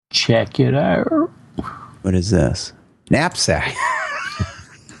Check it out. What is this? Knapsack.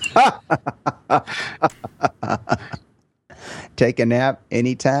 Take a nap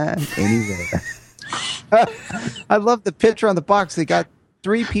anytime, anywhere. I love the picture on the box. They got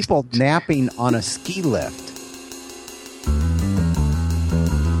 3 people napping on a ski lift.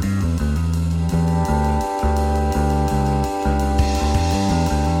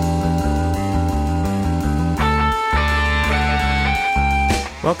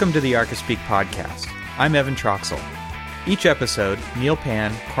 Welcome to the Archispeak podcast. I'm Evan Troxel. Each episode, Neil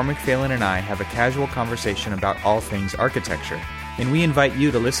Pan, Cormac Phelan, and I have a casual conversation about all things architecture, and we invite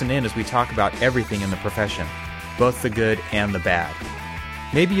you to listen in as we talk about everything in the profession, both the good and the bad.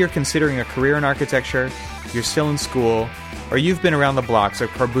 Maybe you're considering a career in architecture, you're still in school, or you've been around the blocks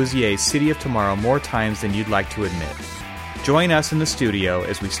of Corbusier's City of Tomorrow more times than you'd like to admit. Join us in the studio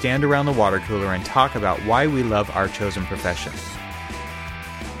as we stand around the water cooler and talk about why we love our chosen profession.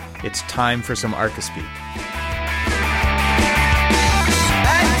 It's time for some Archispeak.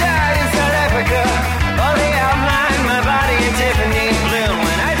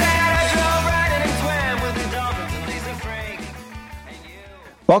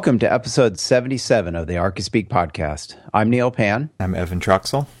 Welcome to episode 77 of the Archispeak podcast. I'm Neil Pan. I'm Evan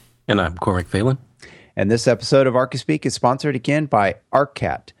Troxel. And I'm Cormac Phelan. And this episode of Archispeak is sponsored again by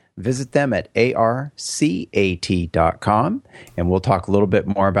ArcCat. Visit them at arcat.com, and we'll talk a little bit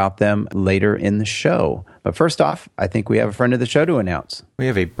more about them later in the show. But first off, I think we have a friend of the show to announce. We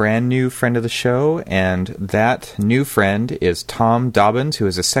have a brand new friend of the show, and that new friend is Tom Dobbins, who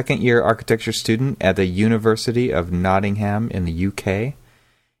is a second-year architecture student at the University of Nottingham in the UK.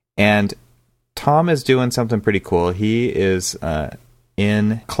 And Tom is doing something pretty cool. He is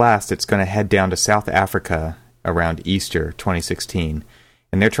in class that's going to head down to South Africa around Easter 2016.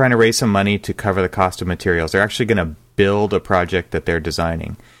 And they're trying to raise some money to cover the cost of materials. They're actually going to build a project that they're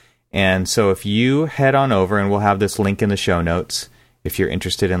designing. And so if you head on over, and we'll have this link in the show notes, if you're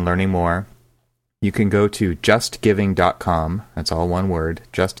interested in learning more, you can go to justgiving.com, that's all one word,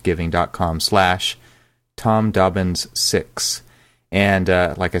 justgiving.com/TomDobbins6. And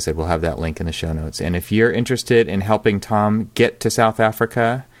like I said, we'll have that link in the show notes. And if you're interested in helping Tom get to South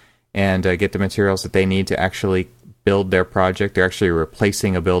Africa and get the materials that they need to actually build their project. They're actually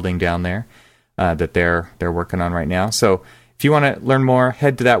replacing a building down there that they're working on right now. So if you want to learn more,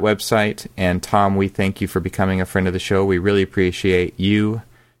 head to that website. And Tom, we thank you for becoming a friend of the show. We really appreciate you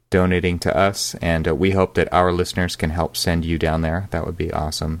donating to us, and we hope that our listeners can help send you down there. That would be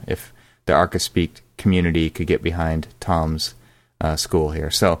awesome if the Archispeak community could get behind Tom's school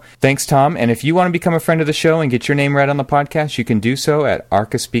here. So thanks, Tom. And if you want to become a friend of the show and get your name read on the podcast, you can do so at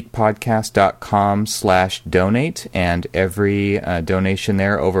archispeakpodcast.com/donate. And every donation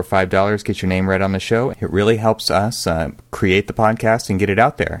there over $5 gets your name read on the show. It really helps us create the podcast and get it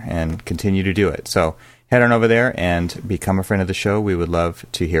out there and continue to do it. So head on over there and become a friend of the show. We would love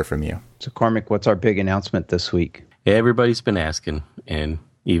to hear from you. So Cormac, what's our big announcement this week? Everybody's been asking, and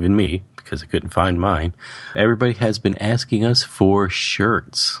even me, because I couldn't find mine. Everybody has been asking us for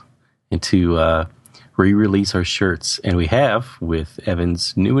shirts and to re-release our shirts. And we have, with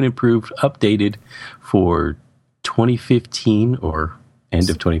Evan's new and improved, updated for 2015 or end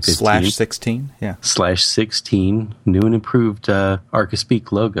of 2015. /16, yeah. /16, new and improved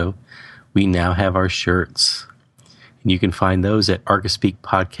Archispeak logo. We now have our shirts. And you can find those at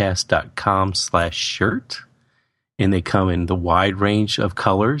archispeakpodcast.com/shirt. And they come in the wide range of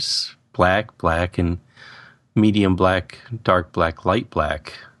colors, black, and medium black, dark black, light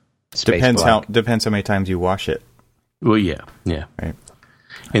black. Depends how many times you wash it. Well, yeah. Right.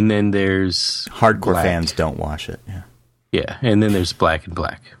 And then there's hardcore black. fans don't wash it. Yeah, and then there's black and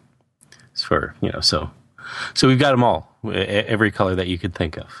black. It's for so we've got them all, every color that you could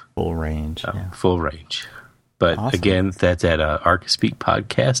think of. Full range. Full range. But awesome. Again, that's at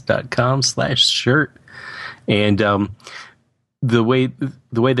archispeakpodcast.com/shirt. And the way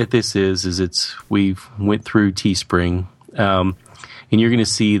that this is we've went through Teespring, and you're going to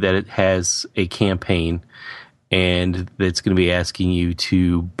see that it has a campaign, and that's going to be asking you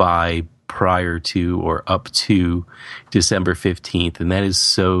to buy prior to or up to December 15th, and that is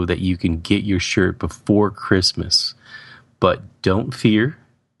so that you can get your shirt before Christmas. But don't fear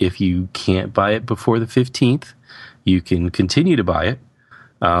if you can't buy it before the 15th. You can continue to buy it.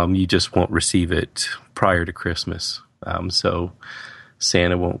 You just won't receive it prior to Christmas. So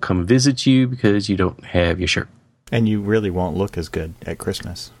Santa won't come visit you because you don't have your shirt. And you really won't look as good at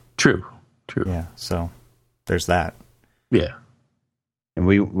Christmas. True. Yeah, so there's that. Yeah. And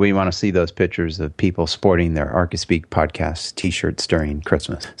we want to see those pictures of people sporting their Archispeak podcast T-shirts during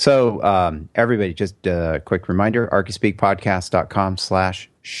Christmas. So everybody, just a quick reminder,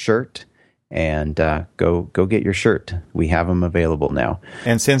 archispeakpodcast.com/shirt. And go get your shirt. We have them available now.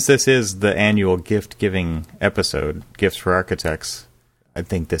 And since this is the annual gift-giving episode, Gifts for Architects, I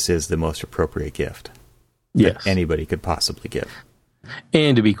think this is the most appropriate gift that anybody could possibly give.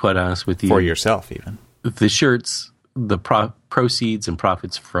 And to be quite honest with you, for yourself even. The shirts, the proceeds and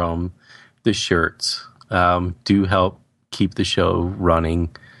profits from the shirts do help keep the show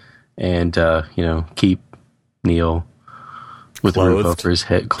running and, keep Neil with a roof over his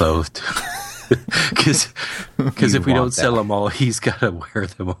head, clothed. Because if we don't sell them all, he's got to wear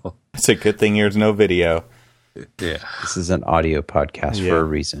them all. It's a good thing there's no video. Yeah. This is an audio podcast for a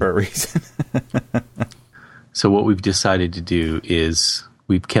reason. For a reason. So what we've decided to do is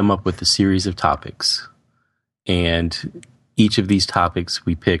we've come up with a series of topics. And each of these topics,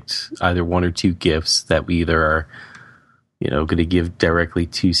 we picked either one or two gifts that we either are, going to give directly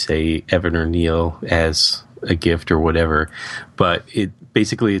to, say, Evan or Neil as a gift or whatever. But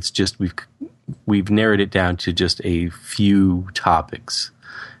it's just we've narrowed it down to just a few topics.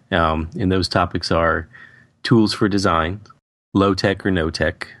 And those topics are tools for design, low tech or no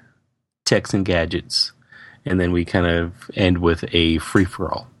tech, techs and gadgets, and then we kind of end with a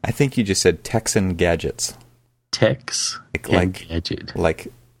free-for-all. I think you just said Texan gadgets. Techs and gadget. Like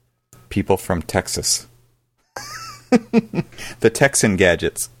people from Texas. The Texan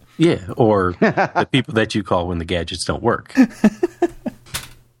gadgets. Yeah, or the people that you call when the gadgets don't work.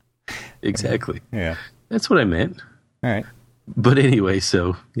 Exactly. Yeah. That's what I meant. All right. But anyway,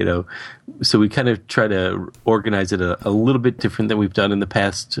 so we kind of try to organize it a little bit different than we've done in the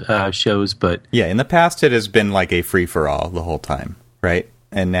past shows, but yeah, in the past it has been like a free for all the whole time, right?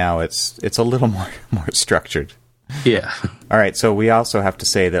 And now it's a little more structured. Yeah. All right, so we also have to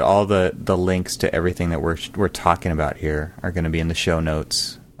say that all the links to everything that we're talking about here are going to be in the show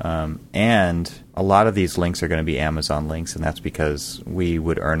notes. And a lot of these links are going to be Amazon links, and that's because we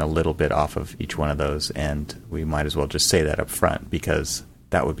would earn a little bit off of each one of those, and we might as well just say that up front because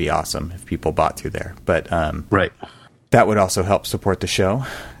that would be awesome if people bought through there. But right. That would also help support the show.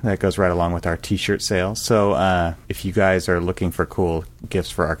 That goes right along with our T-shirt sales. So if you guys are looking for cool gifts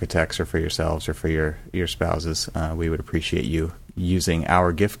for architects or for yourselves or for your spouses, we would appreciate you using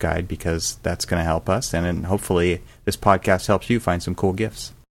our gift guide because that's going to help us, and then hopefully this podcast helps you find some cool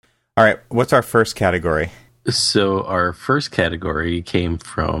gifts. All right, what's our first category? So our first category came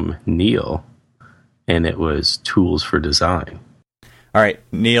from Neil, and it was tools for design. All right,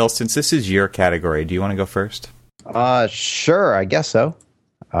 Neil, since this is your category, do you want to go first? Sure, I guess so.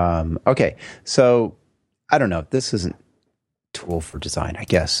 Okay, so I don't know. This isn't tool for design, I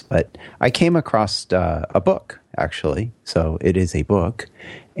guess, but I came across a book, actually. So it is a book,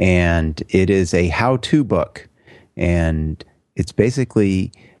 and it is a how-to book, and it's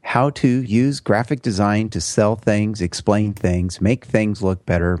basically how to use graphic design to sell things, explain things, make things look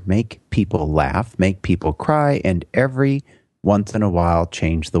better, make people laugh, make people cry, and every once in a while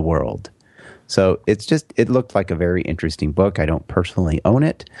change the world. So it looked like a very interesting book. I don't personally own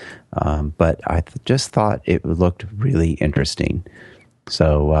it, but I just thought it looked really interesting.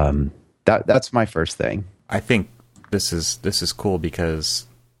 So that's my first thing. I think this is cool because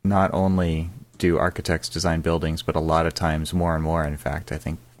not only do architects design buildings, but a lot of times, more and more, in fact, I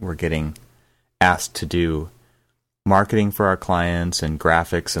think we're getting asked to do marketing for our clients and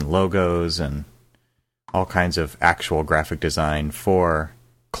graphics and logos and all kinds of actual graphic design for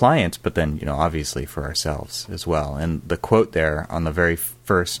clients, but then, obviously for ourselves as well. And the quote there on the very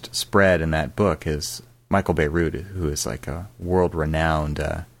first spread in that book is Michael Beirut, who is like a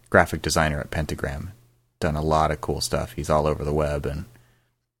world-renowned graphic designer at Pentagram. Done a lot of cool stuff. He's all over the web, and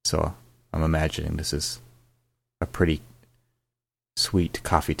so I'm imagining this is a pretty sweet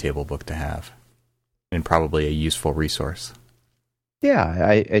coffee table book to have, and probably a useful resource.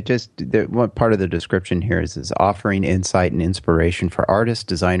 Yeah, one part of the description here is offering insight and inspiration for artists,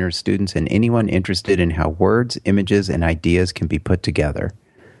 designers, students, and anyone interested in how words, images, and ideas can be put together.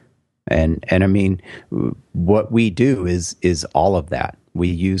 And I mean, what we do is all of that. We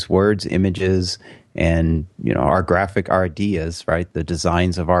use words, images, and our ideas, right? The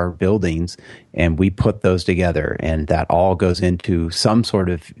designs of our buildings, and we put those together, and that all goes into some sort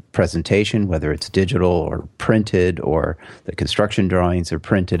of presentation, whether it's digital or printed, or the construction drawings are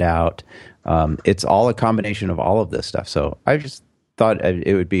printed out. It's all a combination of all of this stuff. So I just thought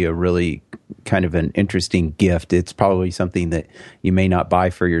it would be a really kind of an interesting gift. It's probably something that you may not buy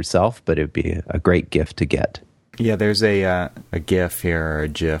for yourself, but it'd be a great gift to get. Yeah, there's a GIF here, or a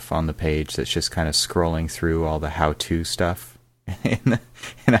GIF on the page that's just kind of scrolling through all the how-to stuff. and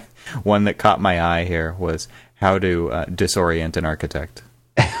one that caught my eye here was how to disorient an architect.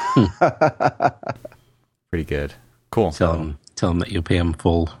 Pretty good. Cool. Tell them that you'll pay them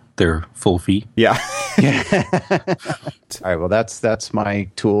their full fee. Yeah. All right. Well, that's my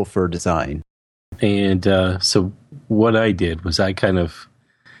tool for design. And so what I did was I kind of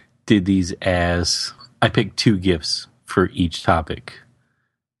did these as I picked 2 GIFs for each topic.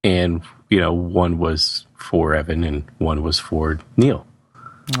 And, one was for Evan and one was for Neil.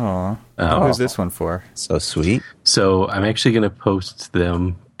 Aw. Who's this one for? So sweet. So I'm actually going to post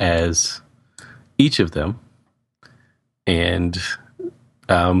them as each of them. And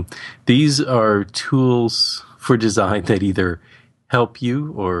these are tools for design that either help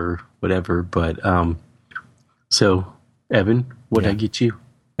you or whatever. But so, Evan, what'd I get you?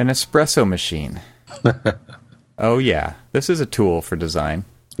 An espresso machine. Oh, yeah. This is a tool for design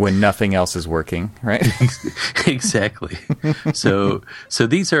when nothing else is working, right? Exactly. So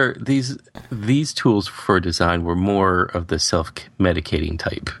these tools for design were more of the self-medicating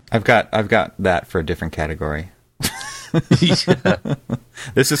type. I've got that for a different category. Yeah.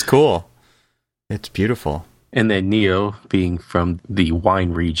 This is cool. It's beautiful. And then Neo, being from the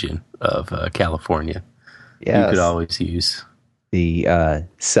wine region of California, Yes. you could always use The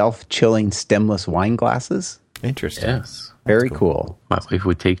self-chilling stemless wine glasses. Interesting. yes. Very cool. My wife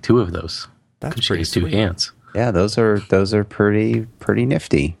would take 2 of those. That's 'cause she pretty has 2 sweet. hands. Yeah, those are pretty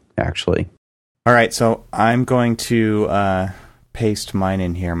nifty, actually. All right, so I'm going to paste mine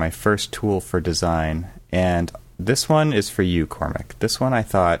in here, my first tool for design. And this one is for you, Cormac. This one I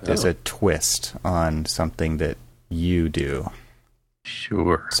thought is a twist on something that you do.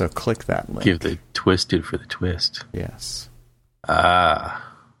 Sure. So click that link. Give the twisted for the twist. Yes.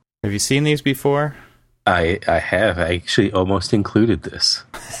 Ah. Have you seen these before? I have. I actually almost included this.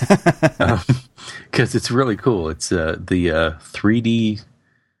 Because it's really cool. It's the 3D,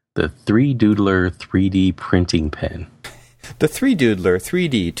 the 3Doodler 3D printing pen. The 3Doodler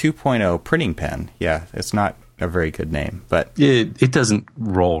 3D 2.0 printing pen. Yeah, it's not a very good name, but It doesn't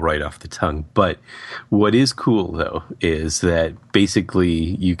roll right off the tongue. But what is cool, though, is that basically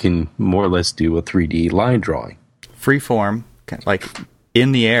you can more or less do a 3D line drawing. freeform, like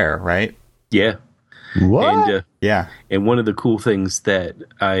in the air, right? Yeah. What? And, Yeah. and one of the cool things that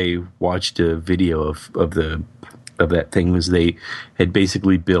I watched a video of that thing was they had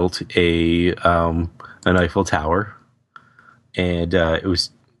basically built an Eiffel Tower, and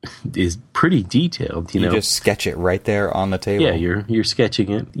is pretty detailed. You know, just sketch it right there on the table. yeah, you're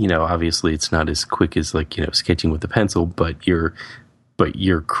sketching it. Obviously it's not as quick as sketching with a pencil, but you're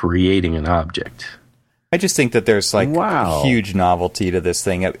creating an object. I just think that there's Wow. huge novelty to this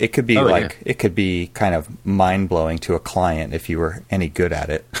thing. It could be it could be kind of mind blowing to a client if you were any good at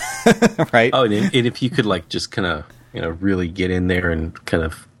it, right? Oh, and if you could just kind of really get in there and kind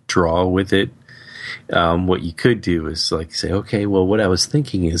of draw with it, what you could do is say, okay, well, what I was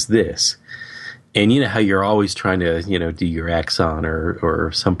thinking is this, and how you're always trying to do your axon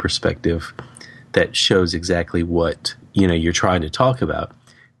or some perspective that shows exactly what you're trying to talk about.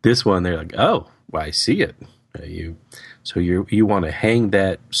 This one, they're like, oh, well, I see it. You want to hang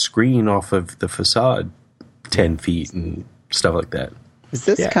that screen off of the facade 10 feet and stuff like that. Is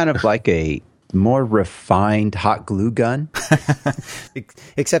this kind of like a more refined hot glue gun?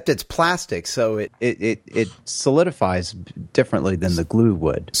 Except it's plastic, so it solidifies differently than the glue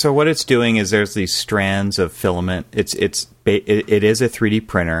would. So what it's doing is there's these strands of filament. It is a 3D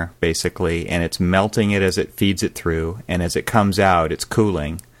printer basically, and it's melting it as it feeds it through, and as it comes out, it's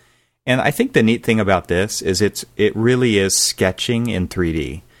cooling. And I think the neat thing about this is it really is sketching in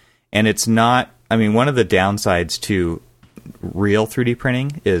 3D, and it's not. I mean, one of the downsides to real 3D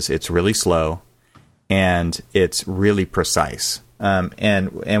printing is it's really slow and it's really precise.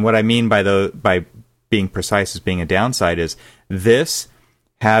 And what I mean by being precise as being a downside is this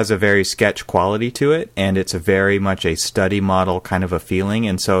has a very sketch quality to it, and it's a very much a study model kind of a feeling,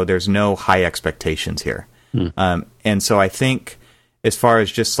 and so there's no high expectations here. And so I think as far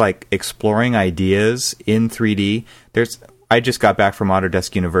as just exploring ideas in 3D, I just got back from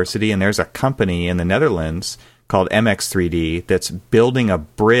Autodesk University, and there's a company in the Netherlands called MX3D that's building a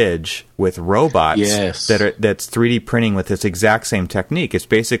bridge with robots that's 3D printing with this exact same technique. It's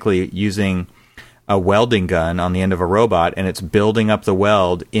basically using a welding gun on the end of a robot, and it's building up the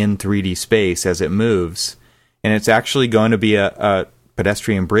weld in 3D space as it moves. And it's actually going to be a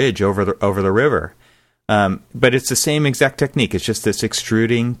pedestrian bridge over the river. But it's the same exact technique. It's just this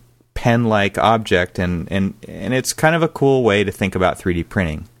extruding pen-like object, and it's kind of a cool way to think about 3D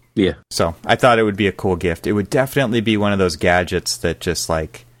printing. Yeah. So I thought it would be a cool gift. It would definitely be one of those gadgets that just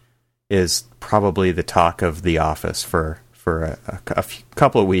is probably the talk of the office for for a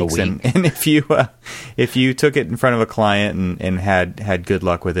couple of weeks, and if you took it in front of a client and had good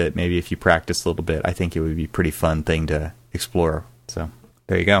luck with it, maybe if you practiced a little bit, I think it would be a pretty fun thing to explore. So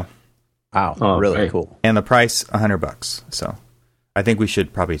there you go. Wow, really cool. And the price, $100. So I think we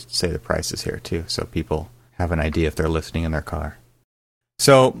should probably say the prices here too, so people have an idea if they're listening in their car.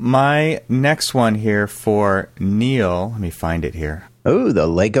 So my next one here for Neil, let me find it here. Oh, the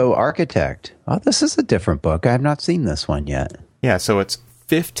Lego Architect. Oh, this is a different book. I have not seen this one yet. Yeah, so it's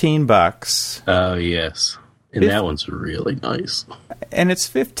 $15. Oh, yes. And that one's really nice. And it's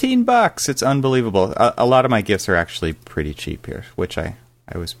 $15. It's unbelievable. A lot of my gifts are actually pretty cheap here, which I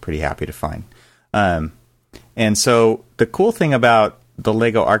was pretty happy to find. And so the cool thing about the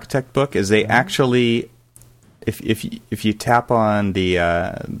Lego Architect book is they actually, if you tap on the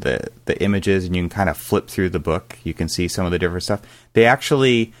images and you can kind of flip through the book, you can see some of the different stuff. They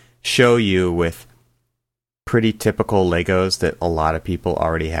actually show you with pretty typical Legos that a lot of people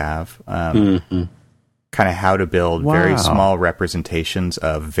already have, kind of how to build very small representations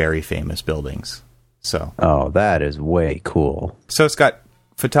of very famous buildings. So, oh, that is way cool. So it's got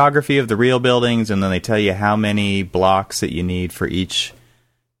photography of the real buildings, and then they tell you how many blocks that you need for each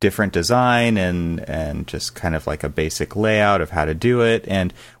different design, and just kind of like a basic layout of how to do it.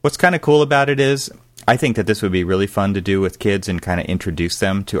 And what's kind of cool about it is I think that this would be really fun to do with kids and kind of introduce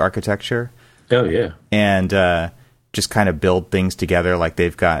them to architecture. Oh, yeah. And just kind of build things together. Like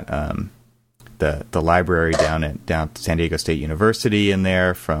they've got the library down at San Diego State University in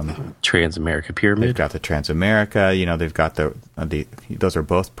there from Transamerica Pyramid. They've got the Transamerica. You know, they've got the those are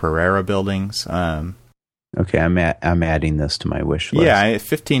both Pereira buildings. Okay, I'm adding this to my wish list. Yeah,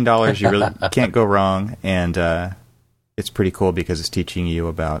 $15, you really can't go wrong, and it's pretty cool because it's teaching you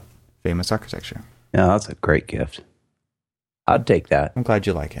about famous architecture. Yeah, that's a great gift. I'd take that. I'm glad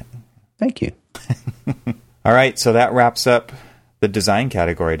you like it. Thank you. All right, so that wraps up the design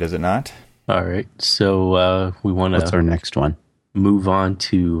category, does it not? All right, so we want to... What's our next one? Move on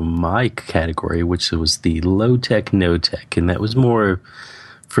to my category, which was the low-tech, no-tech, and that was more,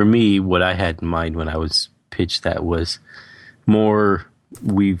 for me, what I had in mind when I was pitched that was more,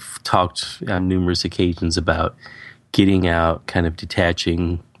 we've talked on numerous occasions about getting out, kind of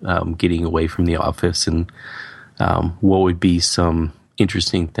detaching, getting away from the office, and what would be some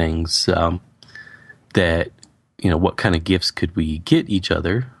interesting things that, what kind of gifts could we get each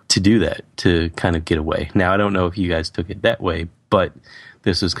other to do that, to kind of get away. Now, I don't know if you guys took it that way, but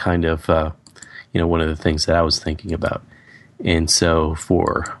this is kind of, one of the things that I was thinking about. And so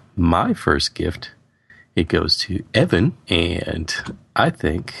for my first gift, it goes to Evan, and I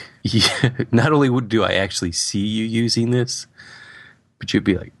think not only do I actually see you using this, but you'd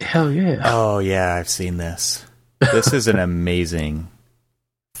be like, hell yeah. Oh, yeah, I've seen this. This is an amazing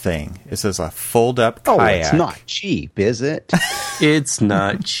thing. This is a fold-up kayak. Oh, it's not cheap, is it? It's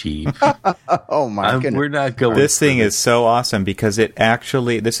not cheap. Oh, my goodness. We're not going. This thing is so awesome because it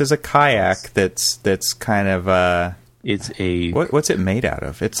actually, this is a kayak that's kind of it's a what's it made out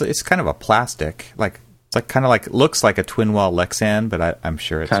of? It's kind of a plastic, looks like a twin wall Lexan, but I'm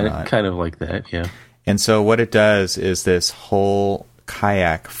sure it's not. Kind of like that, yeah. And so what it does is this whole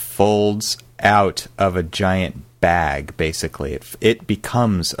kayak folds out of a giant bag. Basically, it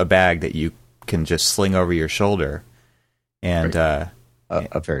becomes a bag that you can just sling over your shoulder, and a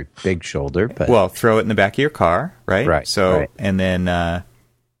very big shoulder, but throw it in the back of your car, right? Right. So right. and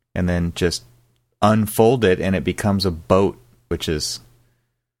then just unfold it, and it becomes a boat, which is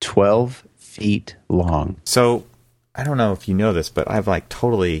 12 feet long. So I don't know if you know this, but I've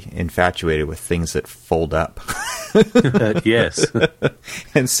totally infatuated with things that fold up. Yes.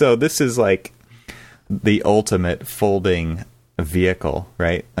 And so this is like the ultimate folding vehicle,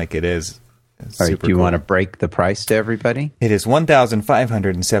 right? Like it is. All right, do you want to break the price to everybody? It is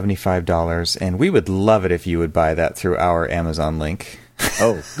 $1,575, and we would love it if you would buy that through our Amazon link.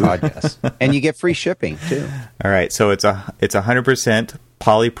 Oh, God, yes. And you get free shipping, too. All right, so it's 100%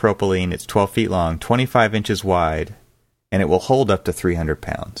 polypropylene. It's 12 feet long, 25 inches wide, and it will hold up to 300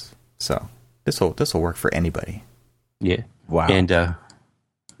 pounds. So this will work for anybody. Yeah. Wow.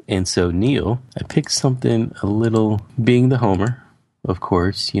 And so, Neil, I picked something a little, being the homer, of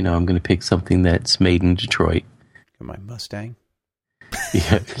course, I'm going to pick something that's made in Detroit. My Mustang?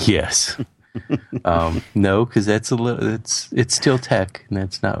 Yeah, yes. No, because that's a little. It's still tech, and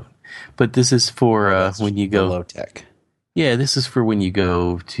that's not. But this is for when you go low tech. Yeah, this is for when you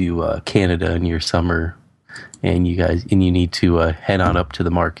go to Canada in your summer, and you need to head on up to the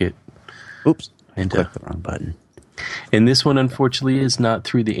market. Oops, and click the wrong button. And this one, unfortunately, is not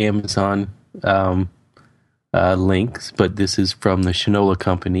through the Amazon links, but this is from the Shinola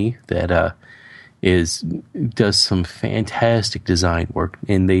company that does some fantastic design work,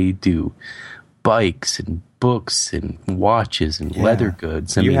 and they do bikes and books and watches and leather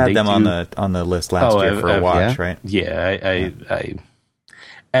goods. You had them on the list last year for a watch, right? Yeah, I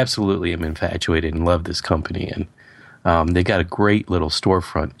absolutely am infatuated and love this company, and they got a great little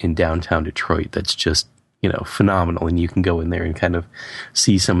storefront in downtown Detroit that's just phenomenal, and you can go in there and kind of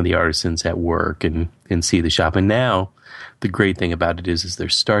see some of the artisans at work and see the shop. And now the great thing about it is they're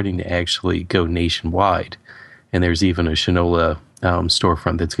starting to actually go nationwide, and there's even a Shinola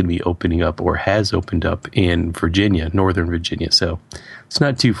storefront that's going to be opening up or has opened up in Virginia, Northern Virginia. So it's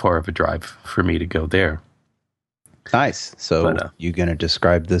not too far of a drive for me to go there. Nice. So you going to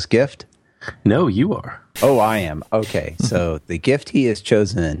describe this gift? No, you are. Oh, I am. Okay. So the gift he has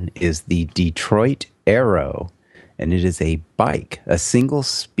chosen is the Detroit Aero, and it is a bike, a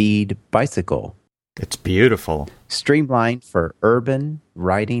single-speed bicycle. It's beautiful. Streamlined for urban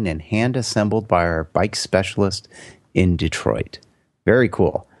riding and hand-assembled by our bike specialist in Detroit. Very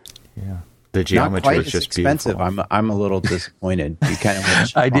cool. Yeah. The geometry is just expensive. beautiful. I'm a little disappointed. You kind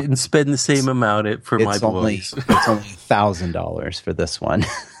of I didn't spend the same amount for my boys. It's only $1,000 for this one.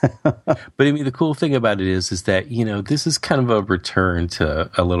 But I mean, the cool thing about it is that this is kind of a return to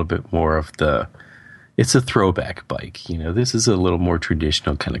a little bit more of it's a throwback bike. This is a little more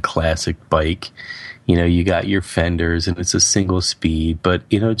traditional kind of classic bike. You got your fenders and it's a single speed, but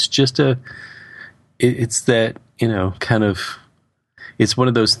it's just it's that kind of. It's one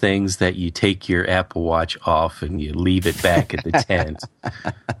of those things that you take your Apple Watch off and you leave it back at the tent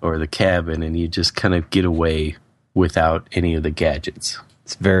or the cabin, and you just kind of get away without any of the gadgets.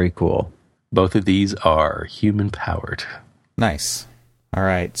 It's very cool. Both of these are human-powered. Nice. All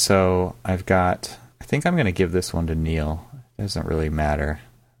right, so I think I'm going to give this one to Neil. It doesn't really matter.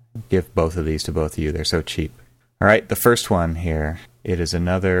 Give both of these to both of you. They're so cheap. All right, the first one here. It is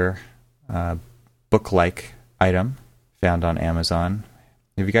another book-like item found on Amazon.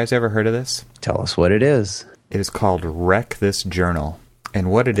 Have you guys ever heard of this? Tell us what it is. It is called Wreck This Journal. And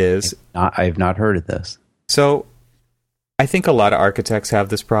what it is... I have not heard of this. So, I think a lot of architects have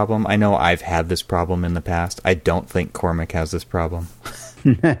this problem. I know I've had this problem in the past. I don't think Cormac has this problem.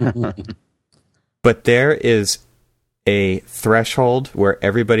 But there is a threshold where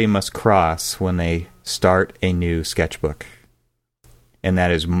everybody must cross when they start a new sketchbook. And that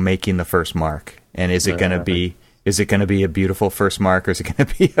is making the first mark. And is it going to be... Is it going to be a beautiful first mark, or is it going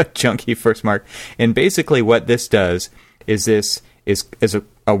to be a junky first mark? And basically what this does is this is a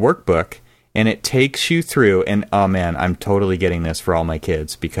workbook, and it takes you through, and oh man, I'm totally getting this for all my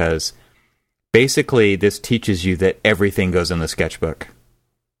kids, because basically this teaches you that everything goes in the sketchbook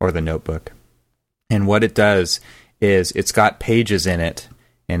or the notebook. And what it does is it's got pages in it,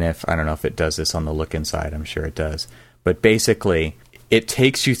 and I don't know if it does this on the look inside, I'm sure it does, but basically it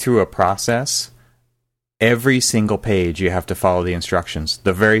takes you through a process. Every single page, you have to follow the instructions.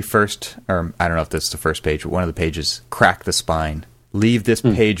 The very first, or I don't know if this is the first page, but one of the pages, crack the spine. Leave this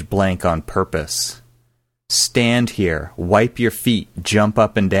page blank on purpose. Stand here. Wipe your feet. Jump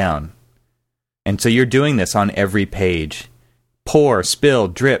up and down. And so you're doing this on every page. Pour, spill,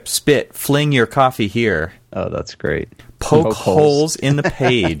 drip, spit, fling your coffee here. Oh, that's great. Poke holes in the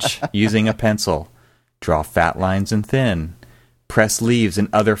page using a pencil. Draw fat lines and thin. Press leaves and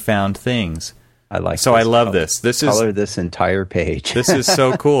other found things. I like. So I love this. This is color this entire page. This is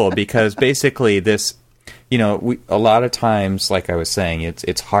so cool because basically this, a lot of times, like I was saying,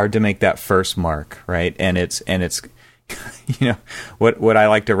 it's hard to make that first mark, right? And it's what I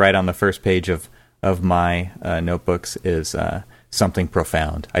like to write on the first page of my notebooks is something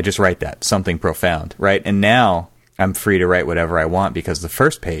profound. I just write that, something profound, right? And now I'm free to write whatever I want because the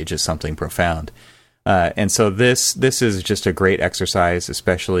first page is something profound. And so this is just a great exercise,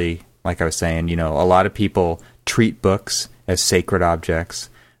 especially. Like I was saying, a lot of people treat books as sacred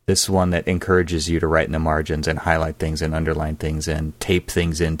objects. This is one that encourages you to write in the margins and highlight things and underline things and tape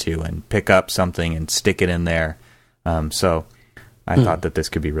things into and pick up something and stick it in there. So I thought that this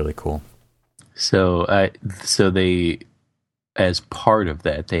could be really cool. So they, as part of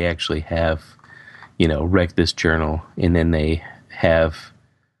that, they actually have, Wreck This Journal, and then they have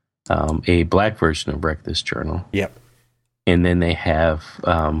a black version of Wreck This Journal. Yep. And then they have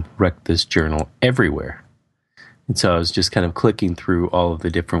Wreck This Journal everywhere. And so I was just kind of clicking through all of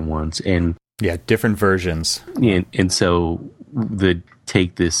the different ones. And yeah, different versions. And so the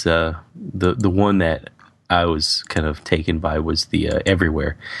one that I was kind of taken by was the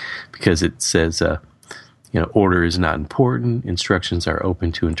everywhere, because it says, order is not important. Instructions are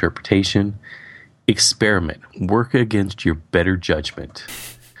open to interpretation. Experiment. Work against your better judgment.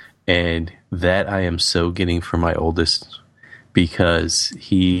 And that I am so getting for my oldest, because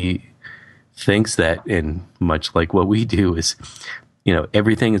he thinks that, and much like what we do, is,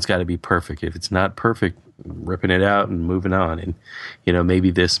 everything has got to be perfect. If it's not perfect, ripping it out and moving on. And,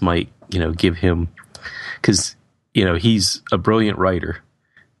 maybe this might, give him, because, he's a brilliant writer,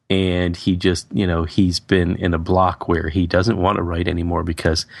 and he just, he's been in a block where he doesn't want to write anymore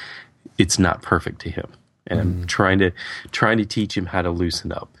because it's not perfect to him. And I'm trying to teach him how to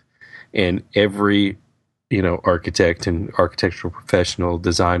loosen up. And every, architect and architectural professional,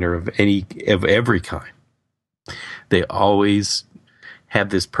 designer of every kind, they always have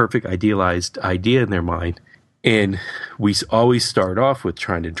this perfect idealized idea in their mind. And we always start off with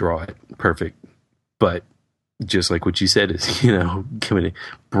trying to draw it perfect. But just like what you said is, come in,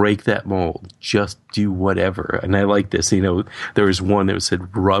 break that mold, just do whatever. And I like this, there was one that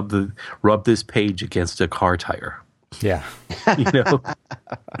said, rub this page against a car tire. Yeah.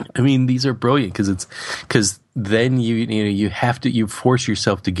 I mean, these are brilliant because then you force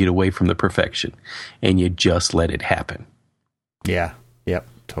yourself to get away from the perfection and you just let it happen. Yeah. Yep.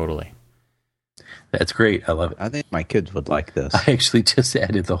 Totally. That's great. I love it. I think my kids would like this. I actually just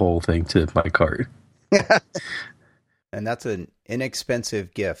added the whole thing to my cart. And that's an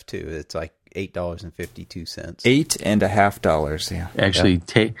inexpensive gift too. It's like $8.52. $8.50. Yeah. Actually,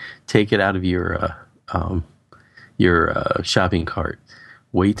 take it out of your shopping cart.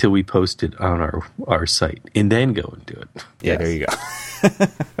 Wait till we post it on our site, and then go and do it. Yeah, there you go.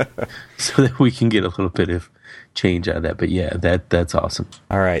 So that we can get a little bit of change out of that. But yeah, that's awesome.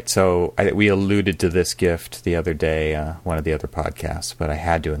 All right, so we alluded to this gift the other day, one of the other podcasts, but I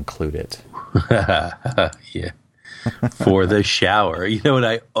had to include it. Yeah. For the shower. You know what?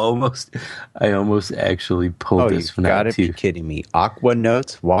 I almost actually pulled this one out too. You gotta be kidding me. Aqua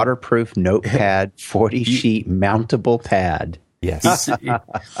Notes waterproof notepad 40 sheet mountable pad. Yes.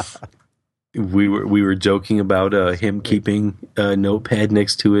 We were joking about him keeping a notepad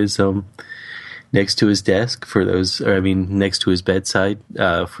next to his desk for those, next to his bedside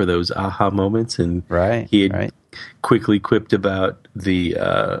for those aha moments, and he had quickly quipped about the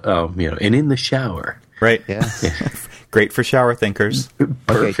and in the shower. Right. Yeah. Great for shower thinkers.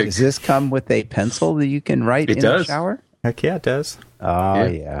 Perfect. Okay, does this come with a pencil that you can write in the shower? Heck yeah, it does. Oh,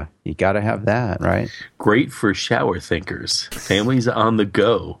 yeah. You got to have that, right? Great for shower thinkers, families on the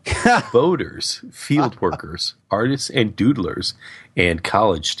go, boaters, field workers, artists and doodlers, and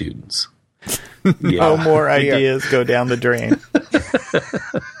college students. Yeah. No more ideas go down the drain.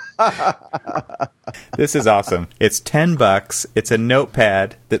 This is awesome. It's $10. It's a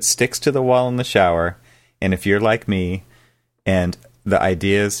notepad that sticks to the wall in the shower. And if you're like me and the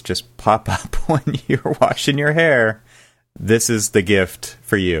ideas just pop up when you're washing your hair, this is the gift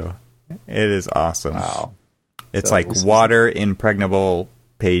for you. It is awesome. Wow. It's like water impregnable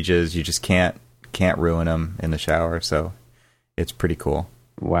pages. You just can't ruin them in the shower. So it's pretty cool.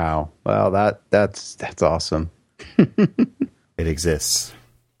 Wow. Well, that's awesome. It exists.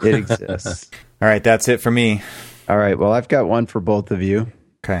 It exists. All right, that's it for me. All right, well, I've got one for both of you.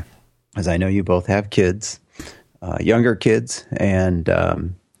 Okay. As I know you both have kids, younger kids, and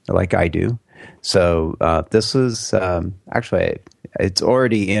like I do. So this is actually, it's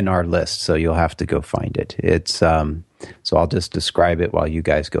already in our list, so you'll have to go find it. It's so I'll just describe it while you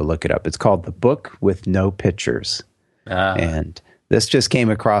guys go look it up. It's called The Book with No Pictures. And this just came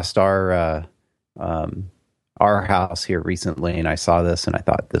across our house here recently, and I saw this and I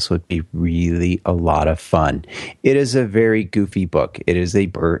thought this would be really a lot of fun. It is a very goofy book. It is a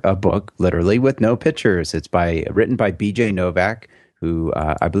book literally with no pictures. It's written by B.J. Novak, who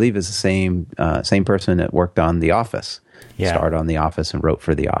I believe is the same person that worked on The Office. Yeah. Starred on The Office and wrote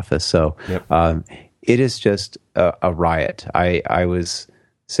for The Office. So it is just a riot. I was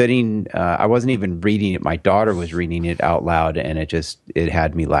sitting, I wasn't even reading it. My daughter was reading it out loud, and it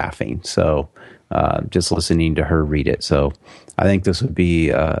had me laughing. So just listening to her read it. So I think this would be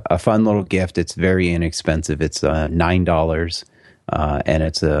a fun little gift. It's very inexpensive. It's $9, and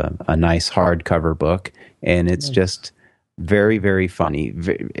it's a nice hardcover book, and it's just very, very funny,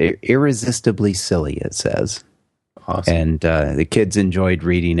 irresistibly silly, it says. Awesome. And the kids enjoyed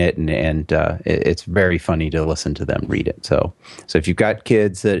reading it, and it's very funny to listen to them read it. So if you've got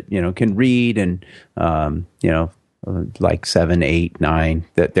kids that can read and like 7, 8, 9,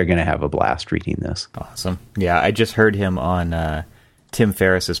 that they're going to have a blast reading this. Awesome. Yeah, I just heard him on Tim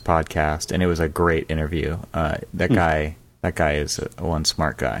Ferriss's podcast, and it was a great interview. That guy is one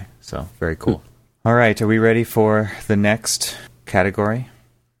smart guy. So very cool. All right, are we ready for the next category?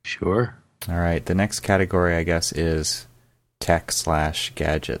 Sure. All right, the next category, I guess, is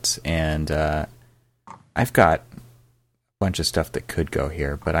tech/gadgets, and I've got a bunch of stuff that could go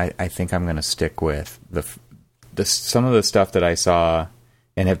here, but I think I'm going to stick with some of the stuff that I saw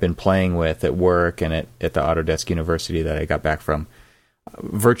and have been playing with at work and at the Autodesk University that I got back from,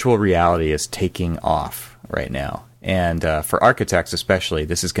 virtual reality is taking off right now. And for architects especially,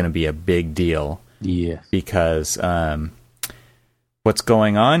 this is going to be a big deal. Yes. Because what's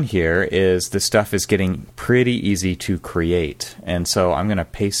going on here is this stuff is getting pretty easy to create. And so I'm going to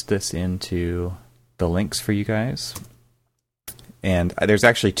paste this into the links for you guys. And there's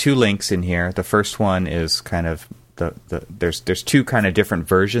actually 2 links in here. The first one is kind of there's 2 kind of different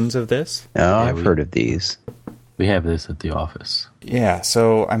versions of this. Oh, I've heard of these. We have this at the office. Yeah,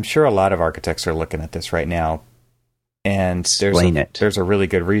 so I'm sure a lot of architects are looking at this right now. And there's a really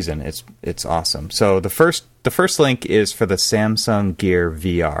good reason. It's awesome. So the first link is for the Samsung Gear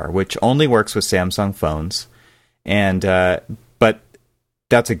VR, which only works with Samsung phones, and but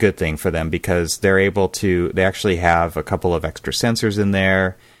that's a good thing for them because they actually have a couple of extra sensors in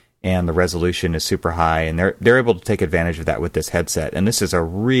there, and the resolution is super high, and they're able to take advantage of that with this headset. And this is a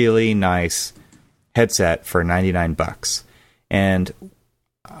really nice headset for $99, and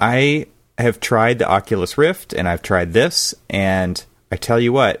I have tried the Oculus Rift, and I've tried this, and I tell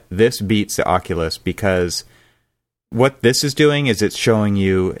you what, this beats the Oculus because what this is doing is it's showing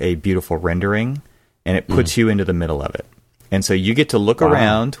you a beautiful rendering, and it puts you into the middle of it. And so you get to look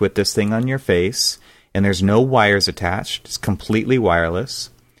around with this thing on your face, and there's no wires attached. It's completely wireless,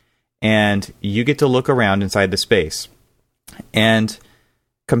 and you get to look around inside the space. And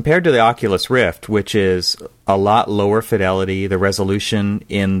compared to the Oculus Rift, which is a lot lower fidelity, the resolution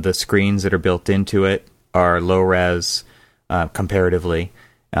in the screens that are built into it are low res comparatively.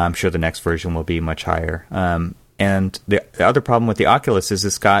 I'm sure the next version will be much higher. And the other problem with the Oculus is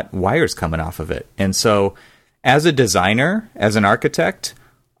it's got wires coming off of it. And so as a designer, as an architect,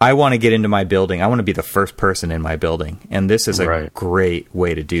 I want to get into my building. I want to be the first person in my building. And this is a great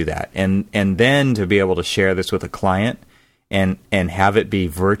way to do that. And then to be able to share this with a client and have it be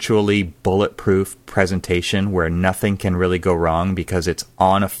virtually bulletproof presentation where nothing can really go wrong because it's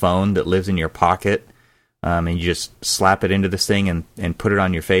on a phone that lives in your pocket, and you just slap it into this thing and put it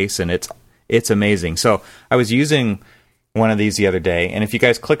on your face, and it's amazing. So I was using one of these the other day, and if you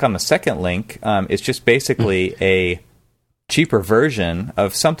guys click on the second link, it's just basically a cheaper version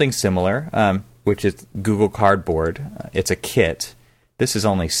of something similar, which is Google Cardboard. It's a kit. This is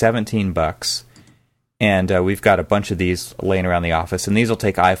only $17. And we've got a bunch of these laying around the office. And these will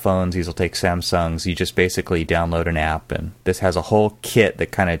take iPhones, these will take Samsungs. You just basically download an app, and this has a whole kit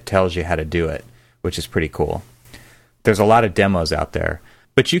that kind of tells you how to do it, which is pretty cool. There's a lot of demos out there.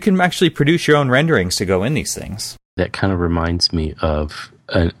 But you can actually produce your own renderings to go in these things. That kind of reminds me of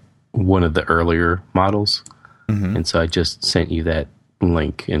one of the earlier models. Mm-hmm. And so I just sent you that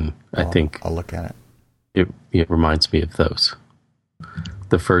link, and I think I'll look at it. It reminds me of those.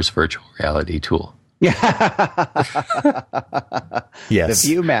 The first virtual reality tool. Yes.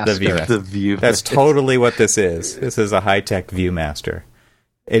 The ViewMaster. The View. That's totally what this is. This is a high-tech ViewMaster.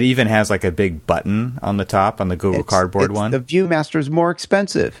 It even has like a big button on the top on the Google Cardboard one. The ViewMaster is more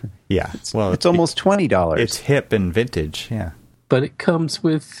expensive. Yeah. It's almost $20. It's hip and vintage, yeah. But it comes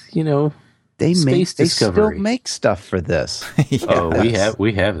with, They space discovery. still make stuff for this. Yes. Oh,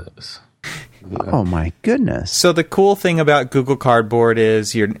 we have those. Oh my goodness. So the cool thing about Google Cardboard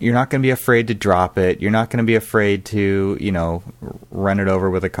is you're not going to be afraid to drop it. You're not going to be afraid to, run it over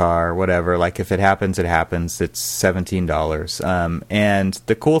with a car or whatever. Like if it happens, it happens. It's $17. And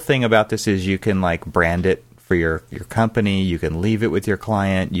the cool thing about this is you can like brand it for your company. You can leave it with your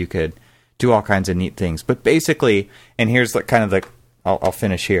client. You could do all kinds of neat things. But basically, and here's I'll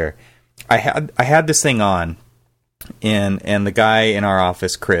finish here. I had this thing on. And the guy in our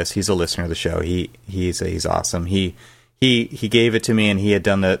office, Chris, he's a listener of the show. He's awesome. He gave it to me, and he had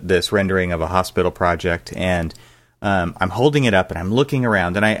done this rendering of a hospital project. And I'm holding it up, and I'm looking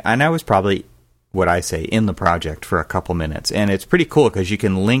around, and I was probably what I say in the project for a couple minutes. And it's pretty cool because you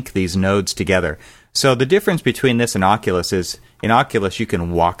can link these nodes together. So the difference between this and Oculus is in Oculus you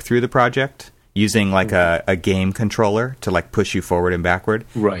can walk through the project using like a game controller to like push you forward and backward.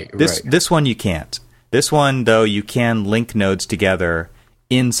 Right. This one you can't. This one, though, you can link nodes together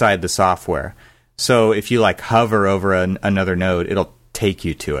inside the software. So if you like hover over another node, it'll take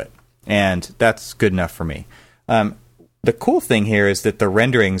you to it. And that's good enough for me. The cool thing here is that the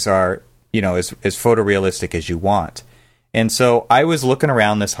renderings are, as photorealistic as you want. And so I was looking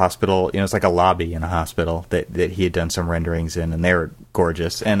around this hospital, it's like a lobby in a hospital that he had done some renderings in, and they were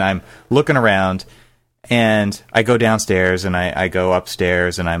gorgeous. And I'm looking around, and I go downstairs, and I go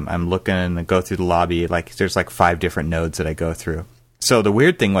upstairs, and I'm looking and go through the lobby. Like there's like 5 different nodes that I go through. So the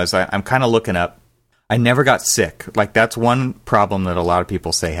weird thing was I'm kind of looking up. I never got sick. Like that's one problem that a lot of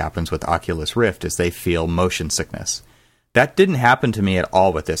people say happens with Oculus Rift is they feel motion sickness. That didn't happen to me at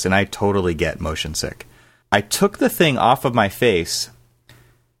all with this, and I totally get motion sick. I took the thing off of my face,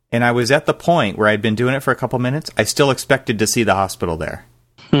 and I was at the point where I'd been doing it for a couple minutes. I still expected to see the hospital there.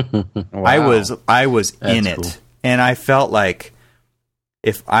 Wow. I was in it, cool. and I felt like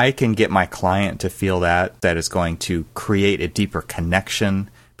if I can get my client to feel that is going to create a deeper connection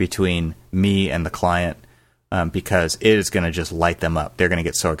between me and the client, because it is going to just light them up. They're going to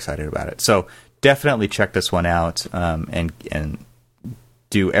get so excited about it. So definitely check this one out, and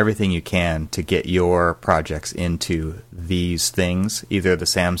do everything you can to get your projects into these things, either the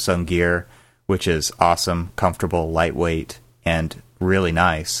Samsung Gear, which is awesome, comfortable, lightweight, and really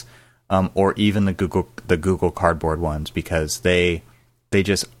nice, or even the Google Cardboard ones, because they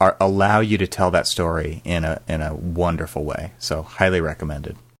just allow you to tell that story in a wonderful way. So highly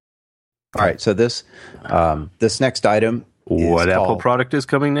recommended. All right, so this next item What is Apple called, product is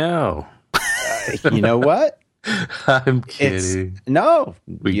coming now? you know what? I'm kidding. No,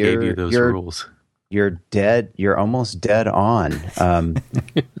 We gave you those rules. You're dead. You're almost dead on.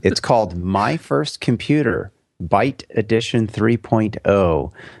 It's called My First Computer, Byte Edition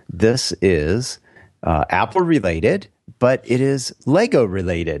 3.0. This is Apple related, but it is Lego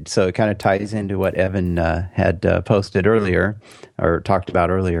related. So it kind of ties into what Evan had posted earlier, or talked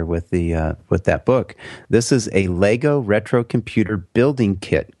about earlier with that book. This is a Lego retro computer building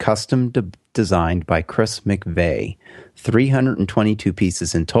kit, custom designed by Chris McVeigh. 322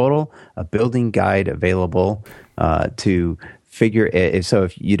 pieces in total, a building guide available to figure it. So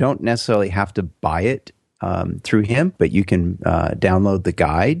if you don't necessarily have to buy it through him, but you can download the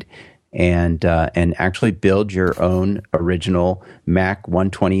guide and actually build your own original Mac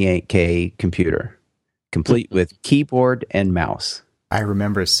 128K computer, complete with keyboard and mouse. I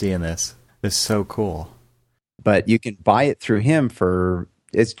remember seeing this. This is so cool. But you can buy it through him for,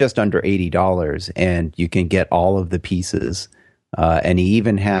 it's just under $80, and you can get all of the pieces. And he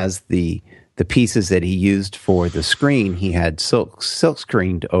even has the pieces that he used for the screen. He had silk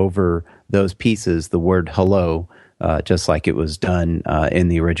screened over those pieces the word hello, just like it was done in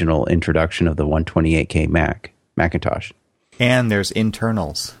the original introduction of the 128K Macintosh. And there's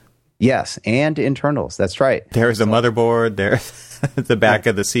internals. Yes, and internals. That's right. There's a motherboard. There's the back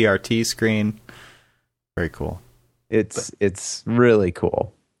of the CRT screen. Very cool. It's really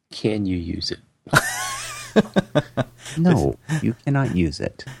cool. Can you use it? No, you cannot use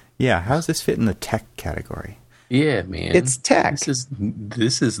it. Yeah, how does this fit in the tech category? Yeah, man. It's tech.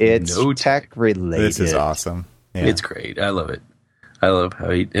 This is It's no tech related. This is awesome. Yeah. It's great. I love it. I love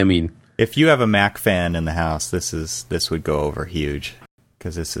how I mean, if you have a Mac fan in the house, this would go over huge,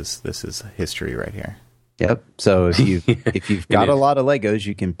 because this is history right here. Yep. So if you've got a lot of Legos,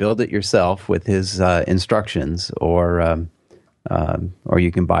 you can build it yourself with his instructions, or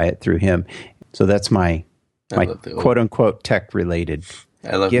you can buy it through him. So that's my quote unquote tech related.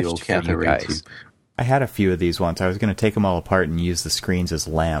 I love gift the old for Cafe you Ray guys. too. I had a few of these once. I was going to take them all apart and use the screens as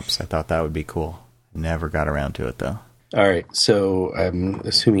lamps. I thought that would be cool. Never got around to it, though. All right, so I'm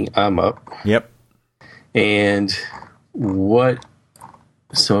assuming I'm up. Yep. And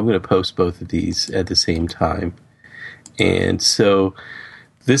so I'm going to post both of these at the same time. And so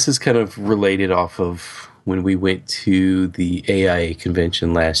this is kind of related off of when we went to the AIA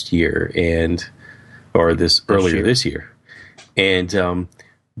convention last year, earlier this year. And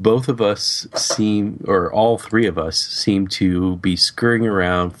both of us all three of us seem to be scurrying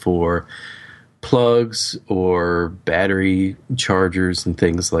around for plugs or battery chargers and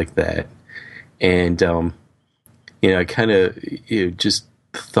things like that. And, I kind of just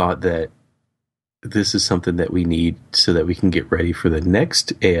thought that this is something that we need so that we can get ready for the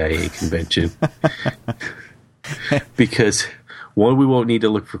next AIA convention. Because, one, we won't need to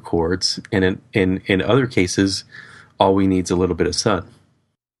look for cords, and in other cases, all we need is a little bit of sun.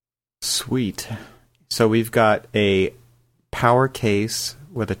 Sweet. So we've got a power case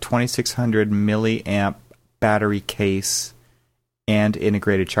with a 2600 milliamp battery case and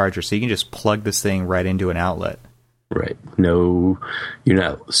integrated charger. So you can just plug this thing right into an outlet. Right. No, you're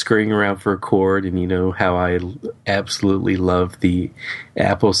not scurrying around for a cord, and you know how I absolutely love the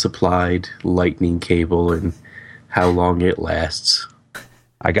Apple supplied lightning cable and how long it lasts.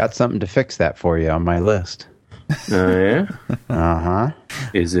 I got something to fix that for you on my list. Oh, yeah? Uh-huh.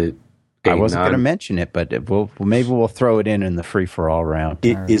 Is it? I wasn't going to mention it, but maybe we'll throw it in the free-for-all round.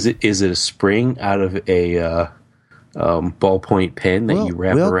 Is it a spring out of a ballpoint pen that you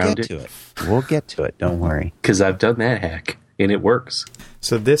wrap around it? We'll get to it. Don't worry. Because I've done that hack, and it works.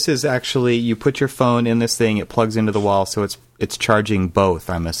 So this is actually, you put your phone in this thing, it plugs into the wall, so it's charging both.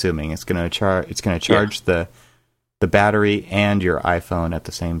 I'm assuming it's going to charge the battery and your iPhone at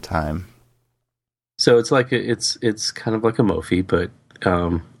the same time. So it's like it's kind of like a Mophie, but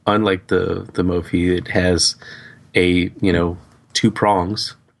unlike the Mophie, it has a 2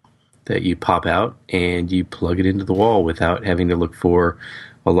 prongs that you pop out and you plug it into the wall without having to look for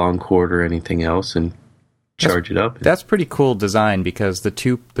a long cord or anything else and charge it up. That's pretty cool design because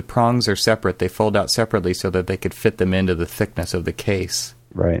the prongs are separate. They fold out separately so that they could fit them into the thickness of the case.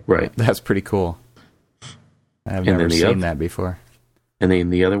 Right. That's pretty cool. I've never seen that before. And then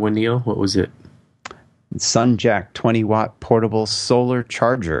the other one, Neil, what was it? SunJack 20-watt portable solar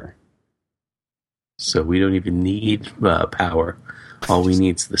charger. So we don't even need power. All we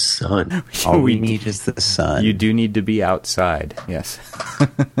need is the sun. All we need is the sun. You do need to be outside, yes.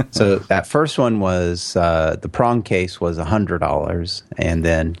 So that first one was, the prong case was $100. And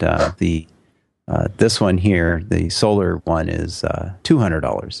then this one here, the solar one, is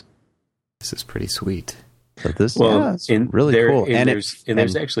 $200. This is pretty sweet. So this is really cool. And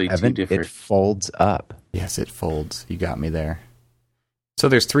there's actually Evan, 2 different. It folds up. Yes, it folds. You got me there. So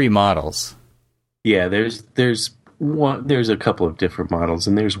there's 3 models. Yeah, there's one. There's a couple of different models,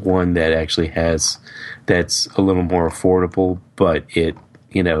 and there's one that actually that's a little more affordable, but it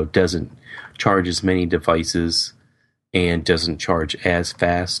doesn't charge as many devices and doesn't charge as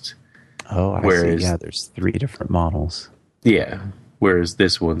fast. Oh, I see. Yeah, there's 3 different models. Yeah, whereas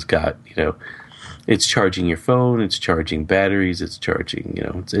this one's got it's charging your phone, it's charging batteries, it's charging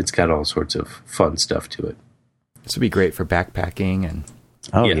it's got all sorts of fun stuff to it. This would be great for backpacking and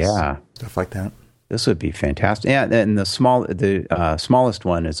stuff like that. This would be fantastic. Yeah, and the smallest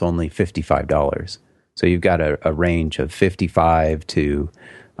one is only $55. So you've got a range of $55 to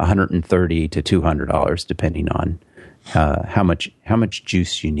 $130 to $200, depending on how much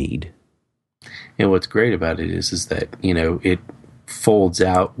juice you need. And what's great about it is that it folds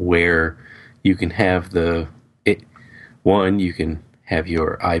out where you can have you can have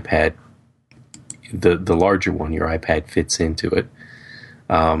your iPad, the larger one, your iPad fits into it,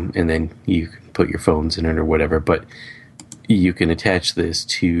 and then you can put your phones in it or whatever, but you can attach this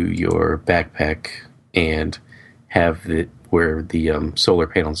to your backpack and have it where the solar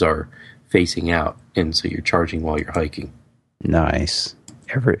panels are facing out, and so you're charging while you're hiking. Nice.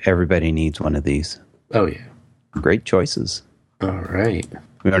 Everybody needs one of these. Oh, yeah. Great choices. All right.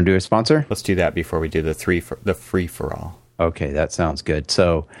 We want to do a sponsor? Let's do that before we do the free-for-all. Okay, that sounds good.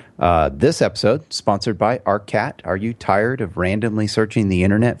 So this episode, sponsored by ARCAT. Are you tired of randomly searching the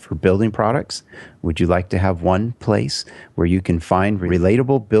internet for building products? Would you like to have one place where you can find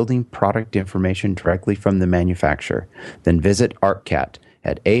relatable building product information directly from the manufacturer? Then visit ARCAT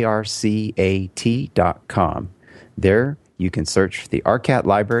at arcat.com. There, you can search the ARCAT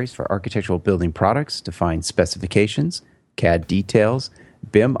libraries for architectural building products to find specifications, CAD details,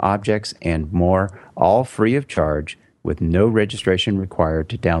 BIM objects, and more, all free of charge, with no registration required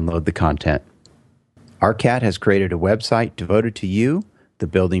to download the content. ARCAT has created a website devoted to you, the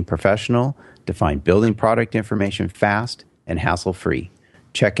building professional, to find building product information fast and hassle-free.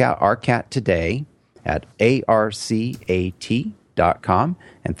 Check out ARCAT today at arcat.com,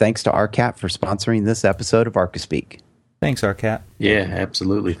 and thanks to ARCAT for sponsoring this episode of ArcaSpeak. Thanks, ARCAT. Yeah,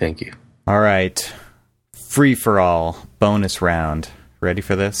 absolutely. Thank you. All right. Free-for-all bonus round. Ready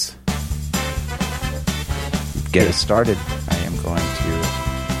for this? Get us started. I am going to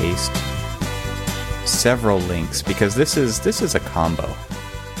paste several links because this is a combo.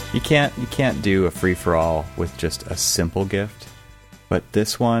 You can't do a free-for-all with just a simple gift, but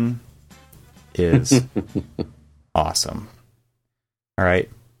this one is awesome. All right.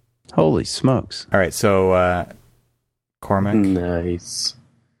 Holy smokes. All right, so Cormac. Nice.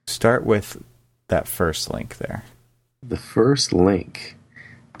 Start with that first link there. The first link,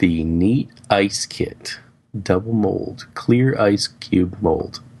 the Neat Ice Kit double mold, clear ice cube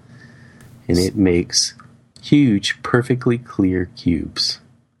mold. And it makes huge, perfectly clear cubes.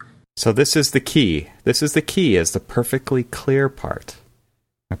 So this is the key. This is the key, is the perfectly clear part.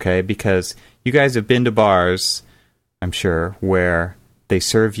 Okay, because you guys have been to bars, I'm sure, where they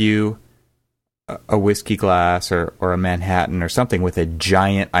serve you a whiskey glass or a Manhattan or something with a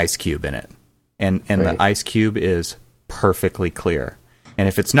giant ice cube in it. And right. The ice cube is perfectly clear. And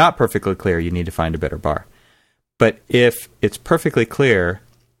if it's not perfectly clear, you need to find a better bar. But if it's perfectly clear,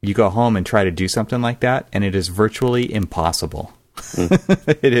 you go home and try to do something like that, and it is virtually impossible.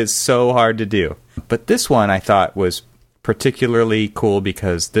 It is so hard to do. But this one I thought was particularly cool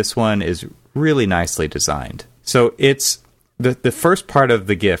because this one is really nicely designed. So it's the first part of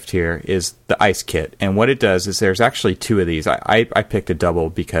the gift here is the ice kit. And what it does is there's actually 2 of these. I picked a double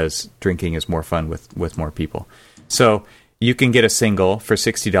because drinking is more fun with more people. So you can get a single for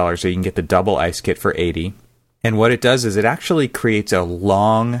 $60, or you can get the double ice kit for $80. And what it does is it actually creates a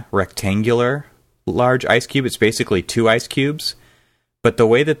long rectangular large ice cube. It's basically 2 ice cubes. But the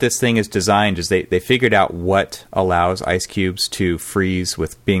way that this thing is designed is they figured out what allows ice cubes to freeze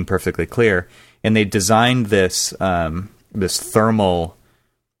with being perfectly clear. And they designed this this thermal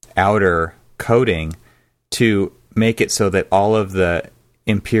outer coating to make it so that all of the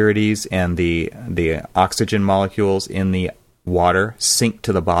impurities and the oxygen molecules in the water sink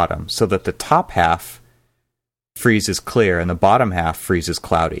to the bottom, so that the top half freezes clear and the bottom half freezes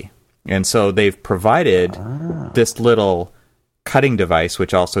cloudy. And so they've provided this little cutting device,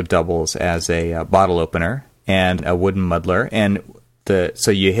 which also doubles as a bottle opener and a wooden muddler. And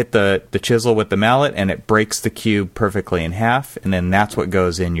so you hit the chisel with the mallet, and it breaks the cube perfectly in half, and then that's what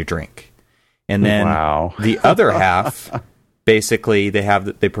goes in your drink. And then the other half, basically,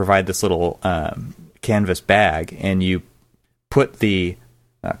 they provide this little canvas bag, and you put the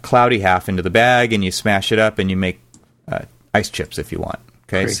cloudy half into the bag, and you smash it up, and you make ice chips if you want.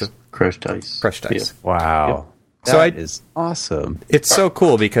 Okay, crushed ice. Crushed ice. Yeah. Wow. Yep. So that is awesome. It's so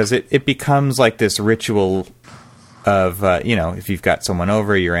cool because it becomes like this ritual of, if you've got someone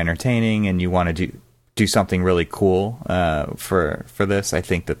over, you're entertaining, and you want to do something really cool for this. I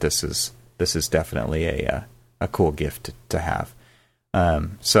think that this is definitely a cool gift to have.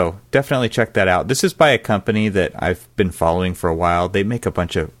 So definitely check that out. This is by a company that I've been following for a while. They make a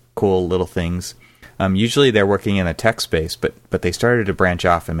bunch of cool little things. Usually they're working in the tech space, but they started to branch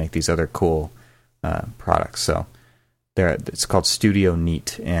off and make these other cool products. So it's called Studio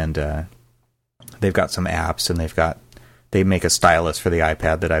Neat, and they've got some apps, and they make a stylus for the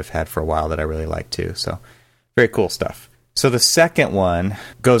iPad that I've had for a while that I really like too. So very cool stuff. So the second one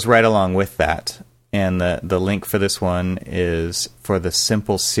goes right along with that. And the link for this one is for the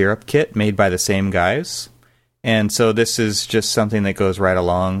Simple Syrup Kit made by the same guys. And so this is just something that goes right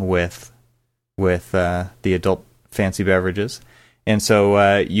along with the adult fancy beverages. And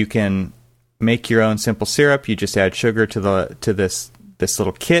so you can make your own simple syrup. You just add sugar to this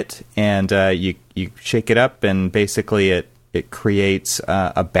little kit, and you shake it up, and basically it creates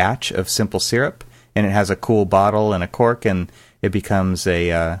a batch of simple syrup, and it has a cool bottle and a cork, and it becomes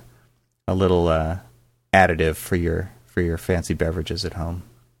a little additive for your fancy beverages at home.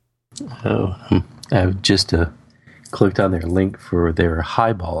 Oh, I've just clicked on their link for their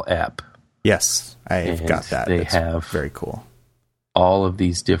Highball app. Yes, I've got that. They That's have very cool. All of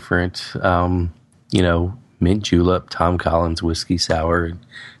these different, mint julep, Tom Collins whiskey sour, and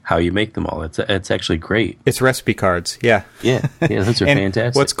how you make them all. It's actually great. It's recipe cards. Yeah, yeah, those are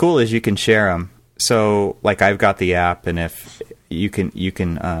fantastic. What's cool is you can share them. So, like, I've got the app, and if you can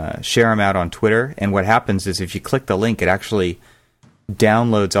share them out on Twitter. And what happens is if you click the link, it actually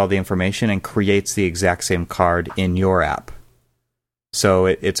downloads all the information and creates the exact same card in your app. So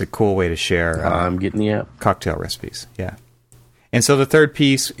it's a cool way to share. I'm getting the app. Cocktail recipes. Yeah. And so the third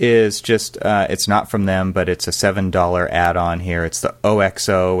piece is just, it's not from them, but it's a $7 add-on here. It's the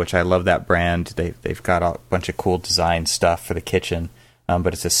OXO, which I love that brand. They've got a bunch of cool design stuff for the kitchen.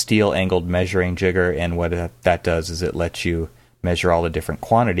 But it's a steel-angled measuring jigger, and what that does is it lets you measure all the different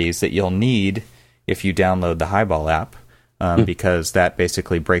quantities that you'll need if you download the Highball app, because that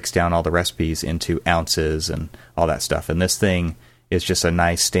basically breaks down all the recipes into ounces and all that stuff. And this thing is just a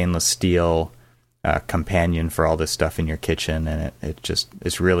nice stainless steel companion for all this stuff in your kitchen, and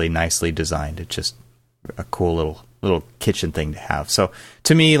it's really nicely designed. It's just a cool little kitchen thing to have. So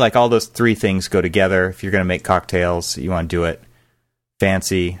to me, like, all those three things go together. If you're going to make cocktails, you want to do it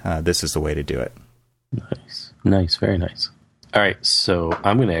fancy, this is the way to do it. Nice, very nice. All right, so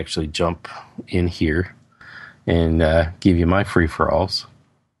I'm going to actually jump in here and give you my free-for-alls.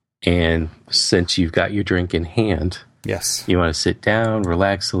 And since you've got your drink in hand, yes, you want to sit down,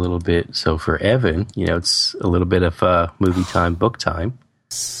 relax a little bit. So for Evan, it's a little bit of movie time, book time.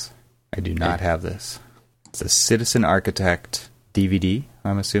 I do not have this. It's a Citizen Architect DVD,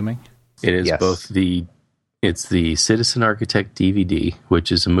 I'm assuming. It is It's the Citizen Architect DVD,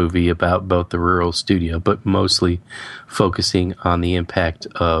 which is a movie about both the rural studio, but mostly focusing on the impact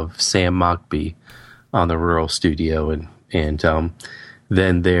of Sam Mockbee on the rural studio. And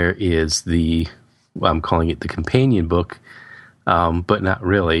then there is I'm calling it the companion book, but not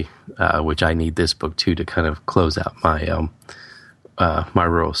really, which I need this book too to kind of close out my my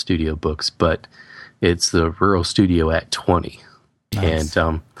rural studio books. But it's the Rural Studio at 20. Nice.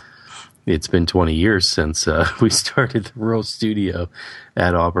 And it's been 20 years since we started the Rural Studio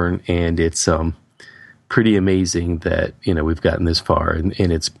at Auburn, and it's pretty amazing that we've gotten this far.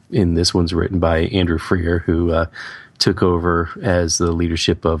 And this one's written by Andrew Freer, who took over as the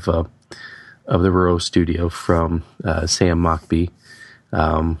leadership of the Rural Studio from Sam Mockbee.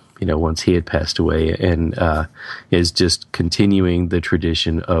 once he had passed away, and is just continuing the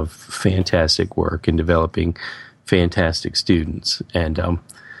tradition of fantastic work and developing fantastic students. And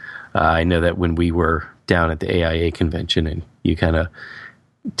I know that when we were down at the AIA convention, and you kind of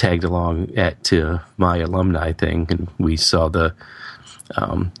tagged along to my alumni thing, and we saw the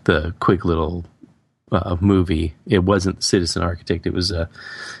quick little movie. It wasn't Citizen Architect. It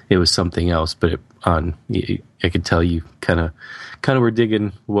was something else. But I could tell you kind of were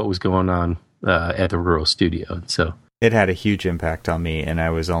digging what was going on at the Rural Studio. So it had a huge impact on me, and I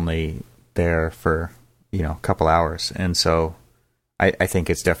was only there for a couple hours, and so I think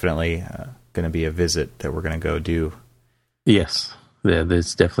it's definitely going to be a visit that we're going to go do. Yes,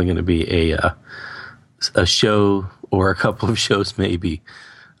 there's definitely going to be a show or a couple of shows maybe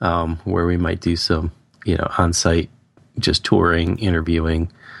where we might do some on-site just touring,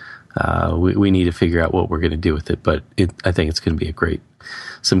 interviewing. We need to figure out what we're going to do with it, but I think it's going to be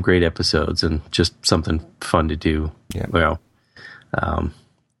some great episodes and just something fun to do. Yeah.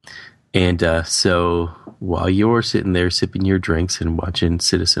 So while you're sitting there sipping your drinks and watching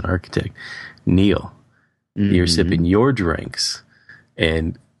Citizen Architect, Neil, you're sipping your drinks,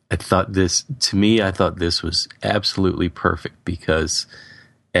 and I thought this was absolutely perfect because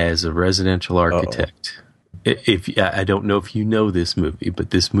as a residential architect, I don't know if you know this movie, but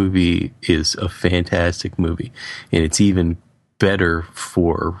this movie is a fantastic movie, and it's even better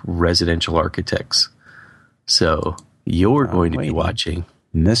for residential architects. So you're going to be watching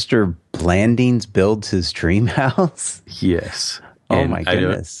Mr. Blandings Builds His Dream House. Yes. Oh my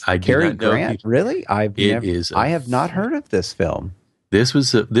goodness! Cary Grant, really? I have not heard of this film. This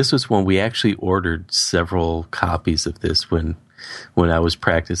was one we actually ordered several copies of this when I was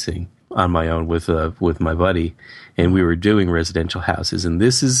practicing on my own with my buddy, and we were doing residential houses. And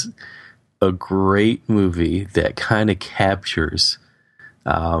this is a great movie that kind of captures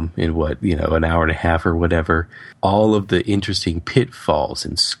in an hour and a half or whatever, all of the interesting pitfalls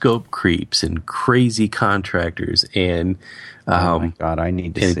and scope creeps and crazy contractors and oh my God, I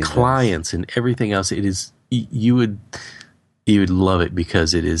need to see clients this. And everything else. It is you would love it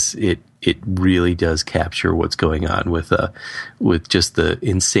because it really does capture what's going on with just the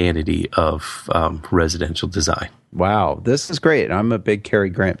insanity of residential design. Wow, this is great. I'm a big Cary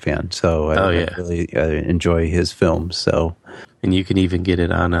Grant fan, so I really enjoy his films. So, and you can even get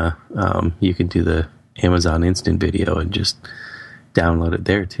it on you can do the Amazon Instant Video and just download it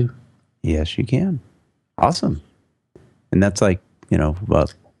there too. Yes, you can. Awesome. And that's like,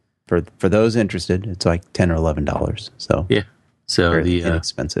 for those interested, it's like $10 or $11. So yeah, so the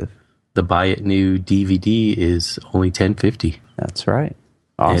inexpensive. The buy it new DVD is only $10.50. That's right.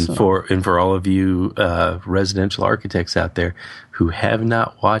 Awesome. And for all of you residential architects out there who have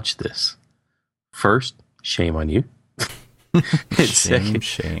not watched this, first, shame on you.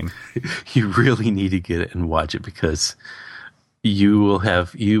 Shame. You really need to get it and watch it because you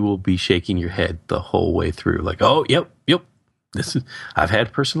will be shaking your head the whole way through. Like, oh, yep. I've had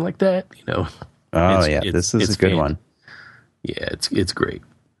a person like that. Oh yeah, this is a good one. Yeah, it's great.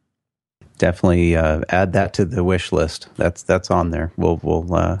 Definitely add that to the wish list. That's on there.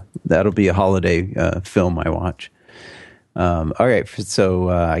 We'll that'll be a holiday film I watch. All right, so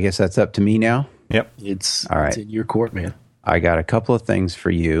I guess that's up to me now. Yep, it's all right. It's in your court, man. I got a couple of things for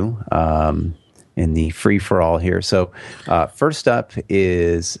you in the free for all here. So first up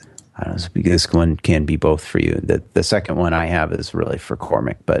is this one can be both for you. The second one I have is really for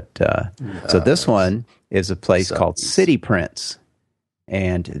Cormac, but so this one is a place called City Prints.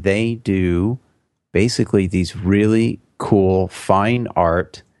 And they do basically these really cool fine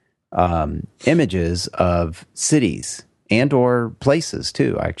art images of cities and or places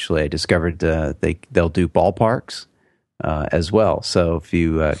too. Actually, I discovered they'll do ballparks as well. So if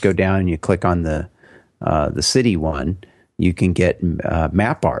you go down and you click on the city one, you can get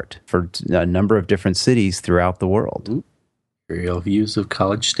map art for a number of different cities throughout the world. Aerial views of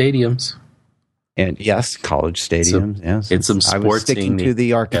college stadiums. And yes, college stadiums. Yes, it's some sports. I was sticking to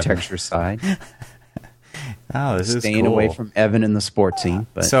the architecture side. Oh, this is staying cool. away from Evan and the sports scene.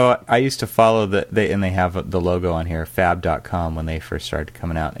 But. So I used to follow and they have the logo on here, fab.com, when they first started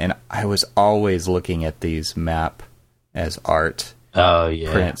coming out. And I was always looking at these map as art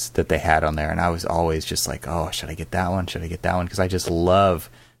prints that they had on there. And I was always just like, oh, should I get that one? Should I get that one? Because I just love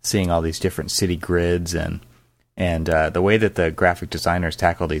seeing all these different city grids and the way that the graphic designers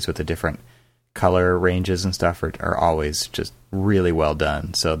tackle these with the different color ranges and stuff are always just really well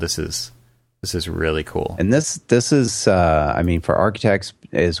done. So this is really cool. And this is for architects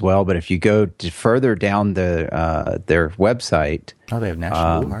as well, but if you go further down their website, Oh, they have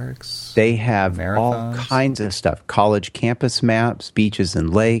national parks. They have marathons. All kinds of stuff. College campus maps, beaches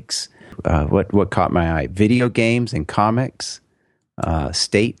and lakes. What caught my eye? Video games and comics,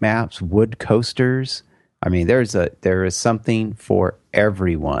 state maps, wood coasters. I mean, there is something for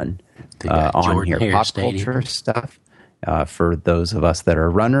everyone on here. Pop culture stuff. For those of us that are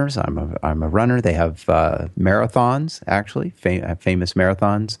runners, I'm a runner. They have marathons, actually, famous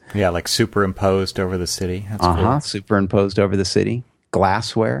marathons. Yeah, like superimposed over the city. That's cool. Superimposed over the city.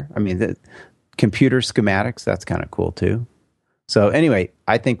 Glassware. I mean, the computer schematics, that's kind of cool, too. So anyway,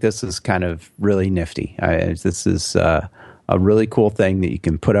 I think this is kind of really nifty. This is a really cool thing that you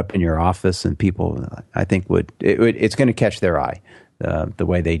can put up in your office, and people, I think, it's going to catch their eye, the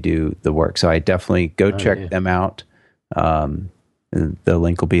way they do the work. So I definitely go check them out. The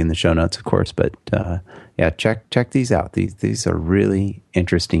link will be in the show notes, of course. But check these out. These are really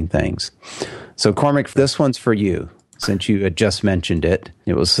interesting things. So Cormac, this one's for you. Since you had just mentioned it,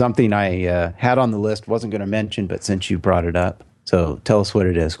 it was something I had on the list, wasn't going to mention, but since you brought it up. So tell us what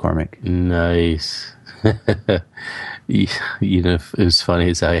it is, Cormac. Nice. It was funny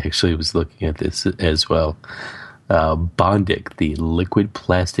as I actually was looking at this as well. Bondic, the liquid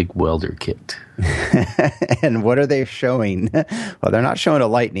plastic welder kit. And what are they showing? Well, they're not showing a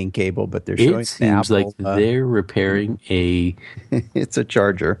lightning cable, but they're showing. It seems like they're repairing a. It's a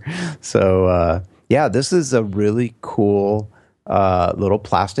charger. So this is a really cool little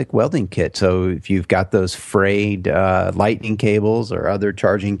plastic welding kit. So if you've got those frayed lightning cables or other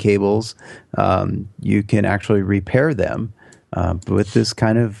charging cables, you can actually repair them with this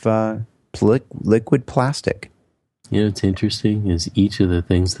kind of liquid plastic. It's interesting is each of the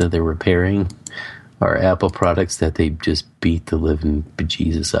things that they're repairing are Apple products that they just beat the living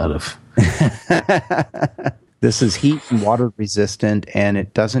bejesus out of. This is heat and water resistant, and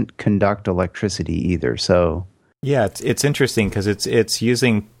it doesn't conduct electricity either. So yeah, it's interesting because it's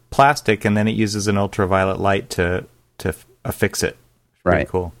using plastic, and then it uses an ultraviolet light to affix it. Pretty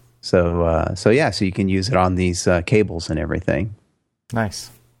cool. So you can use it on these cables and everything.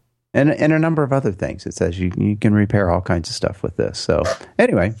 Nice. And a number of other things. It says you can repair all kinds of stuff with this. So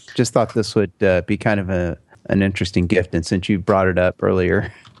anyway, just thought this would be kind of an interesting gift. And since you brought it up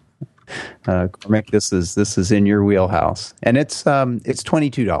earlier, Cormac, this is in your wheelhouse, and it's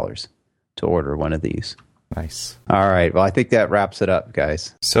 $22 to order one of these. Nice. All right. Well, I think that wraps it up,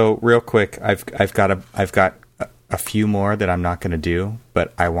 guys. So real quick, I've got a few more that I'm not going to do,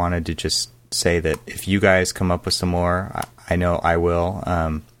 but I wanted to just say that if you guys come up with some more, I know I will.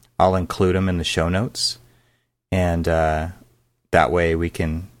 I'll include them in the show notes, and that way we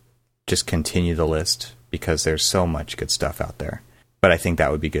can just continue the list because there's so much good stuff out there. But I think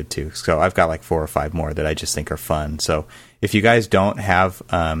that would be good too. So I've got like 4 or 5 more that I just think are fun. So if you guys don't have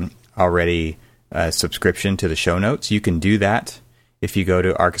already a subscription to the show notes, you can do that if you go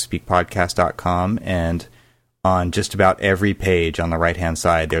to archispeakpodcast.com, and on just about every page on the right-hand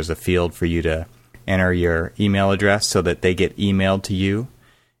side, there's a field for you to enter your email address so that they get emailed to you.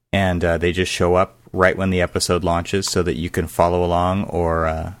 And they just show up right when the episode launches so that you can follow along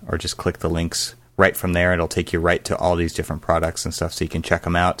or just click the links right from there. It'll take you right to all these different products and stuff so you can check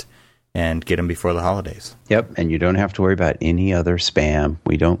them out and get them before the holidays. Yep, and you don't have to worry about any other spam.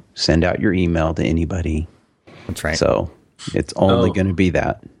 We don't send out your email to anybody. That's right. So it's only going to be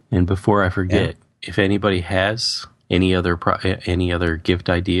that. And before I forget, if anybody has any other gift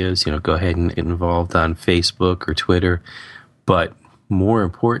ideas, go ahead and get involved on Facebook or Twitter. But more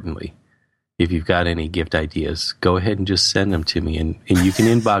importantly, if you've got any gift ideas, go ahead and just send them to me. And you can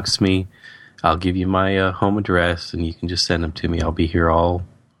inbox me. I'll give you my home address, and you can just send them to me. I'll be here all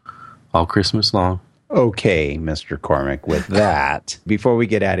Christmas long. Okay, Mr. Cormac. With that, before we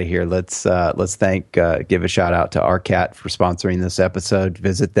get out of here, let's give a shout out to ARCAT for sponsoring this episode.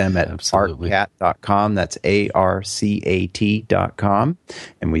 Visit them at arcat.com. That's ARCAT.com.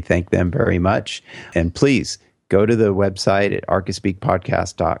 And we thank them very much. And please, go to the website at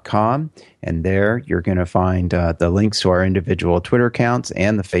archispeakpodcast.com, and there you're going to find the links to our individual Twitter accounts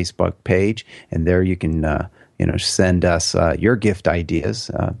and the Facebook page, and there you can send us your gift ideas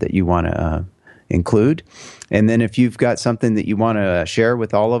that you want to include. And then if you've got something that you want to share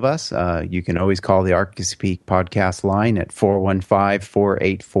with all of us, you can always call the Archispeak podcast line at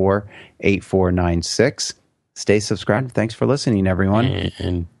 415-484-8496. Stay subscribed. Thanks for listening, everyone.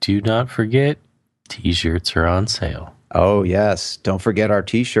 And do not forget, T-shirts are on sale. Oh, yes. Don't forget our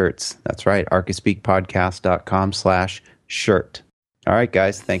T-shirts. That's right. archispeakpodcast.com/shirt. All right,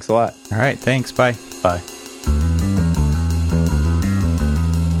 guys. Thanks a lot. All right. Thanks. Bye. Bye.